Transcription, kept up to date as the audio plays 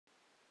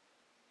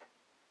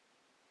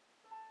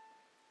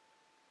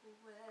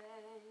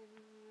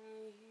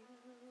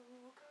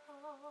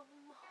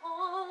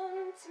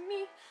home to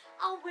me.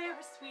 I'll wear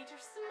a sweeter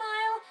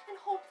smile and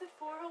hope that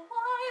for a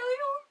while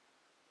you'll...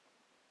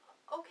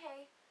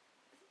 Okay.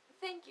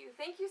 Thank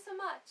you so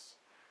much.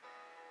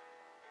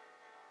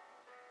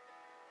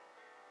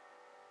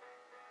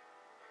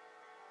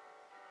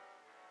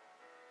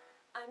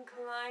 I'm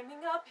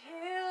climbing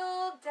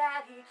uphill,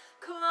 Daddy,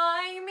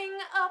 climbing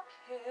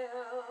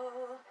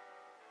uphill.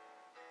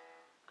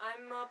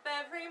 I'm up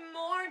every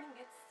morning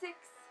at 6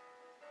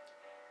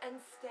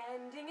 and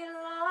standing in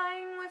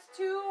line with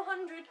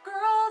 200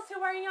 girls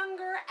who are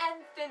younger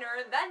and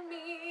thinner than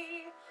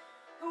me,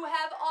 who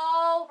have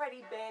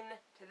already been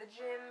to the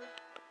gym.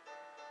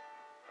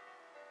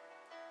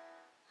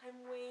 I'm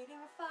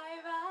waiting 5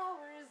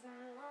 hours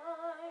in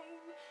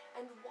line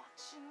and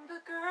watching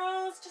the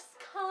girls just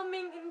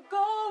coming and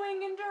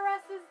going in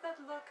dresses that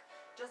look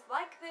just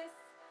like this,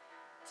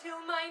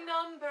 till my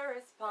number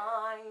is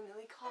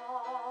finally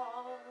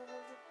called.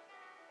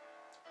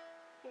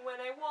 When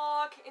I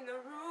walk in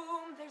the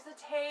room, there's a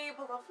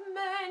table of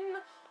men,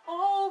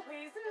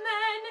 always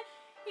men,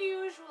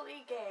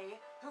 usually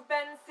gay, who've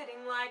been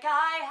sitting like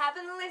I have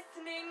been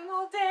listening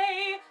all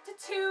day to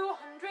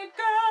 200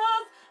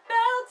 girls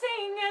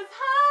belting as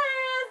high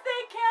as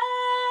they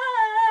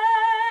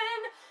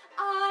can.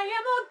 I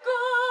am a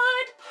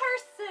good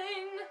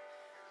person.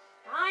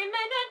 I'm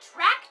an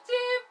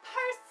attractive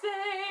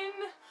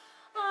person.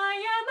 I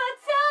am a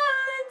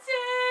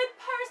talented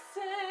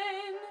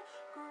person.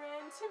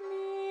 Grant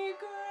me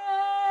grace.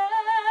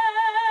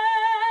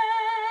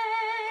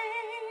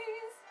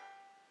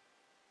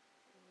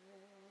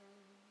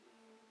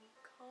 When you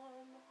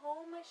come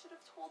home, I should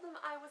have told them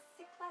I was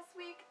sick last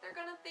week. They're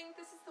gonna think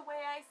this is the way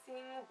I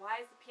sing.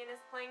 Why is the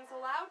pianist playing so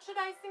loud? Should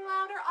I sing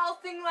louder? I'll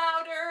sing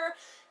louder.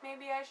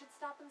 Maybe I should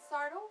stop and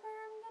start over.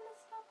 I'm gonna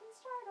stop and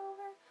start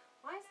over.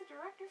 Why is the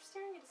director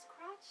staring at his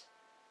crotch?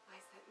 Why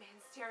is that man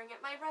staring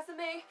at my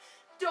resume?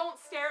 Don't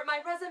stare at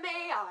my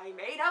resume. I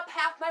made up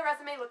half my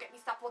resume. Look at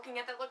me. Stop looking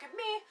at that. Look at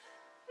me.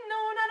 No,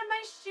 none of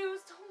my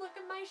shoes. Don't look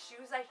at my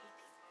shoes. I hate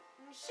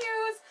these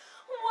shoes.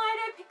 Why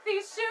did I pick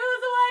these shoes?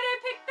 Why did I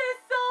pick this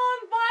song?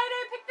 Why did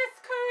I pick this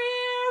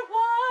career?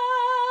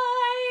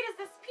 Why does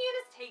this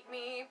pianist hate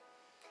me?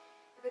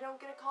 If I don't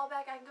get a call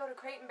back, I can go to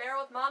Crate and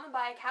Barrel with Mom and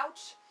buy a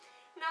couch.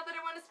 Not that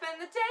I want to spend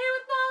the day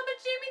with Mom,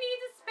 but Jimmy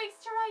needs a space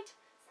to write.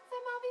 Since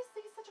I'm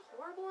obviously such a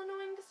horrible,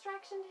 annoying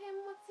distraction to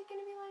him, what's he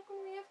going to be like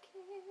when we have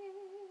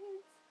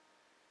kids?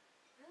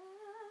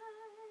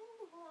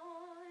 And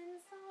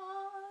once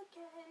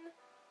again.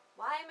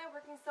 Why am I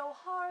working so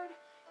hard?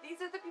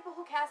 These are the people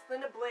who cast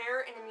Linda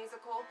Blair in a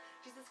musical.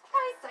 Jesus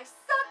Christ, I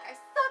suck, I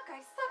suck,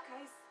 I suck,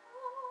 I suck.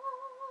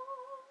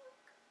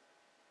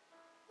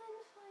 When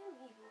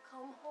finally you'll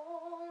come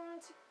home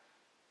to...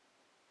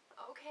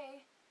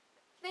 Okay.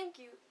 Thank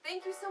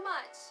you so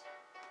much.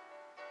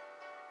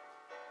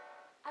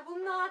 I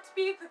will not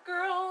be the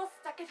girl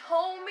stuck at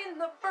home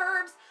in the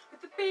burbs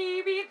with the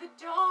baby, the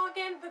dog,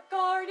 and the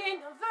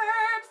garden of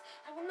herbs.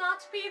 I will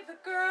not be the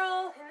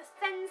girl in the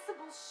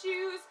sensible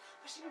shoes,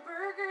 pushing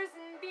burgers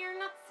and beer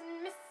nuts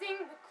and missing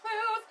the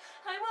clues.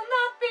 I will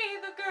not be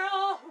the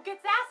girl who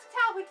gets asked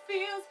how it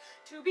feels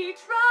to be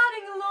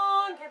trotting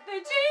along at the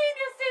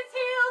genius's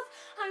heels.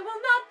 I will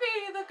not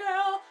be the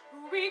girl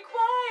who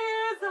requires